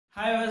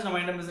Hi guys, நம்ம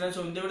என்ன பேசுறேன்.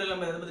 சோ இந்த வீடியோல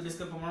நம்ம எதை பத்தி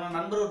டிஸ்கஸ் பண்ணோம்னா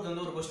நண்பர் ஒருத்தர்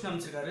வந்து ஒரு क्वेश्चन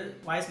அனுப்பிச்சிருக்காரு.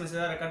 வாய்ஸ்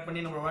மெசேஜா ரெக்கார்ட்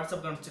பண்ணி நம்ம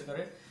WhatsAppல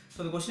அனுப்பிச்சிருக்காரு. சோ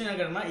அந்த क्वेश्चन என்ன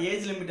கேட்டனா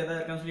ஏஜ் லிமிட் ஏதாவது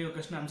இருக்கான்னு சொல்லி ஒரு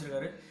क्वेश्चन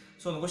அனுப்பிச்சிருக்காரு.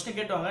 சோ அந்த क्वेश्चन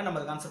கேட்டவங்க நம்ம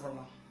அதுக்கு ஆன்சர்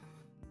பண்ணலாம்.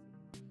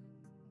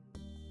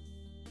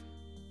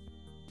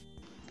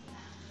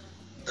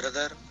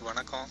 பிரதர்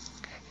வணக்கம்.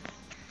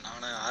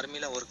 நான்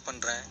ஆர்மில வர்க்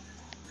பண்றேன்.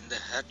 இந்த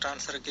ஹேர்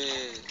ட்ரான்ஸ்ஃபருக்கு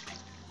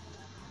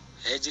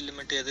ஏஜ்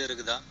லிமிட் எது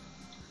இருக்குதா?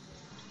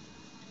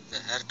 இந்த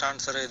ஹேர்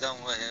ட்ரான்ஸ்ஃபர் இதை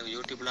உங்க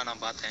யூடியூப்ல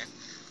நான் பார்த்தேன்.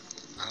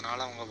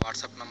 அதனால் உங்கள்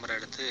வாட்ஸ்அப் நம்பரை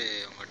எடுத்து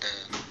உங்கள்கிட்ட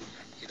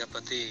இதை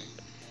பற்றி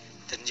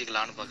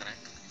தெரிஞ்சுக்கலான்னு பார்க்குறேன்.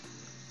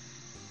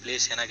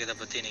 ப்ளீஸ் எனக்கு இதை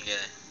பற்றி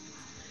நீங்கள்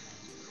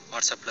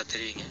வாட்ஸ்அப்பில்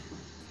தெரிவிங்க.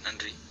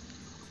 நன்றி.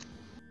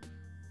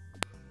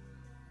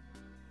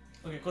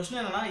 ஓகே, क्वेश्चन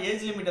என்னன்னா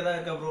ஏஜ் லிமிட் ஏதாவது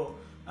இருக்கா ப்ரோ?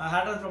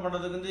 ஹேர் ட்ரான்ஸ்ஃபர்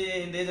பண்ணுறதுக்கு வந்து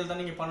இந்த ஏஜில்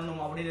தான் நீங்கள்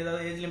பண்ணணும் அப்படின்னு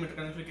ஏதாவது ஏஜ் லிமிட்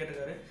இருக்கான்னு சொல்லி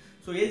கேட்டிருக்காரு.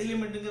 ஸோ ஏஜ்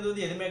லிமிட்டுங்கிறது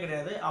வந்து எதுவுமே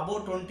கிடையாது.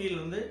 அபவுட்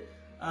 20லேருந்து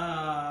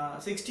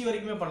 60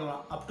 வரைக்குமே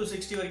பண்ணலாம். அப் டு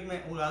 60 வரைக்குமே.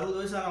 உங்களுக்கு 60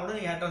 வயசு ஆனால் கூட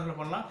நீங்கள் ஹேர் ட்ரான்ஸ்ஃபர்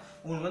பண்ணலாம்.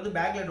 உங்களுக்கு வந்து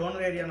பேக்கில்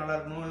டோனர் ஏரியா நல்லா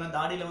இருக்கணும், இல்லை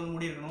தாடியில் வந்து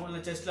முடி இருக்கணும், இல்லை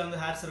செஸ்ட்டில் வந்து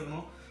ஹேர்ஸ்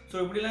இருக்கணும். ஸோ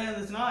இப்படிலாம்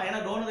இருந்துச்சுன்னா, ஏன்னா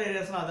டோனர்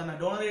ஏரியாஸ்லாம் அதானே,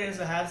 டோனர்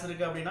ஏரியாஸில் ஹேர்ஸ்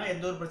இருக்குது அப்படின்னா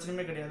எந்த ஒரு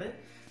பிரச்சனையுமே கிடையாது.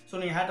 ஸோ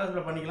நீங்கள் ஹேர்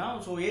ட்ரான்ஸ்ஃபர் பண்ணிக்கலாம்.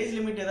 ஸோ ஏஜ்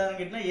லிமிட் எதாவது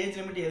கேட்டிங்கன்னா ஏஜ்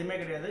லிமிட் எதுவுமே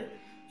கிடையாது.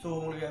 ஸோ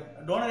உங்களுக்கு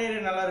டோனர்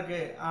ஏரியா நல்லா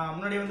இருக்குது,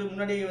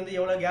 முன்னாடி வந்து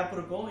எவ்வளோ கேப்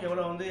இருக்கும்,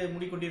 எவ்வளோ வந்து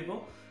முடி கொட்டி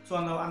இருக்கும், ஸோ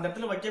அந்த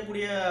இடத்துல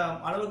வைக்கக்கூடிய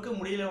அளவுக்கு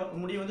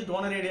முடி வந்து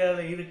டோனர்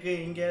ஏரியாவில் இருக்குது,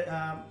 இங்கே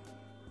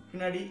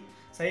பின்னாடி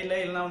சைடில்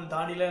இல்லைனா வந்து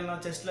தாடியில் இல்லைனா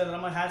செஸ்ட்டில்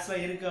இதெல்லாம்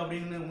ஹேர்ஸ்லாம் இருக்குது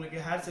அப்படின்னு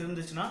உங்களுக்கு ஹேர்ஸ்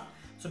இருந்துச்சுன்னா,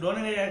 ஸோ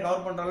டோனர் ஏரியா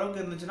கவர் பண்ணுற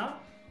அளவுக்கு இருந்துச்சுன்னா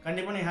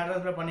கண்டிப்பாக நீங்கள் ஹேர்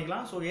ட்ரான்ஸ்ஃபர்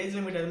பண்ணிக்கலாம். ஸோ ஏஜ்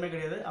லிமிட் எதுவுமே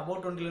கிடையாது.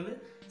 அபவுட் 20லேருந்து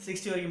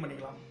 60 வரைக்கும்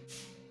பண்ணிக்கலாம்.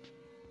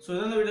 ஸோ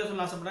இந்த வீடியோ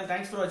சொல்ல ஆசைப்பட்டேன்.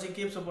 தேங்க்ஸ் ஃபார் வாட்சிங்,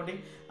 கீப்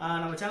சப்போர்ட்டிங்.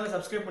 நம்ம சேனலை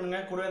சப்ஸ்கிரைப்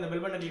பண்ணுங்கள், கூட இந்த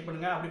பெல் பட்டனை கிளிக்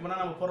பண்ணுங்கள். அப்படி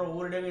பண்ணால் நம்ம போகிற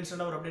ஒவ்வொரு டேவும்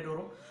இன்ஸ்டன்ட்டாக ஒரு அப்டேட்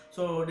வரும்.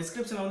 ஸோ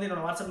டிஸ்கிரிப்ஷனில் வந்து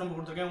என்னோட வாட்ஸ்அப் நம்பர்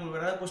கொடுத்துருக்கேன். உங்களுக்கு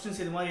ஏதாவது கொஸ்டின்ஸ்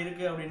இது மாதிரி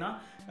இருக்குது அப்படின்னா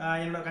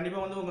என்னோட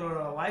கண்டிப்பாக வந்து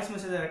உங்களோட வாய்ஸ்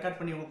மெசேஜை ரெக்கார்ட்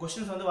பண்ணி, உங்கள்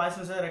கொஸ்டின்ஸ் வந்து வாய்ஸ்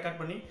மெசேஜை ரெக்கார்ட்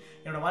பண்ணி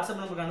என்னோட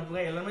வாட்ஸ்அப் நம்பருக்கு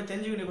அனுப்புங்க. எல்லாமே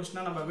தெரிஞ்ச வேண்டிய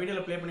கொஸ்டினாக நம்ம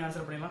வீடியோவில் ப்ளே பண்ணி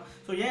ஆன்சர் பண்ணிடலாம்.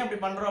 ஸோ ஏன் அப்படி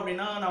பண்ணுறோம்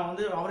அப்படின்னா, நான்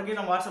வந்து அவருக்கே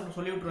நம்ம வாட்ஸ்அப்பில்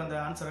சொல்லி விட்டுருவேன் அந்த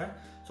ஆன்சரை.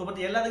 ஸோ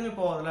பற்றி எல்லாத்துக்குமே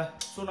போகாதுல்ல.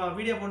 ஸோ நான்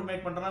வீடியோ போட்டு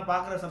மேக் பண்ணுறேன்னா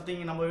பார்க்குற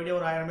சம்திங் நம்ம வீடியோ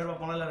ஒரு 1000 பேர்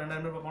பார்ப்போம், இல்லை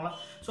 2000 பேர் பார்ப்போம்.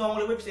 ஸோ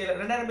அவங்களுக்கு போய்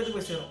 2000 பேருக்கு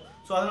போய் சேரும்.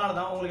 ஸோ அதனால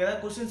தான் உங்களுக்கு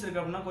ஏதாவது கொஸ்டின்ஸ்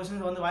இருக்குது அப்படின்னா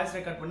கொஸ்டின்ஸ் வந்து வாய்ஸ்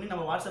ரெக்கார்ட் பண்ணி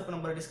நம்ம வாட்ஸ்அப்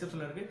நம்பர்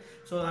டிஸ்கிரிப்ஷனில் இருக்குது.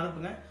 ஸோ அதை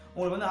அனுப்புங்க.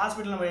 உங்களுக்கு வந்து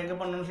ஹாஸ்பிட்டல் நம்ம எங்கே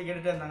பண்ணணும்னு சொல்லி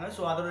கேட்டுகிட்டே இருந்தாங்க.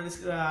 ஸோ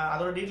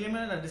அதோட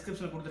டீட்டெயிலுமே நான்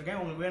டிஸ்கிரிப்ஷனில் கொடுத்துருக்கேன்.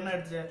 உங்களுக்கு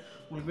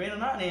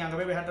வேணும்னா நீங்கள் அங்கே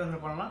போய் ஹேர்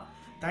ட்ரான்ஸ்ஃபர் பண்ணலாம்.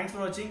 தேங்க்ஸ்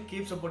ஃபார் வாட்சிங்,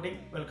 கீப் சப்போர்ட்டிங்,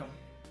 வெல்கம்.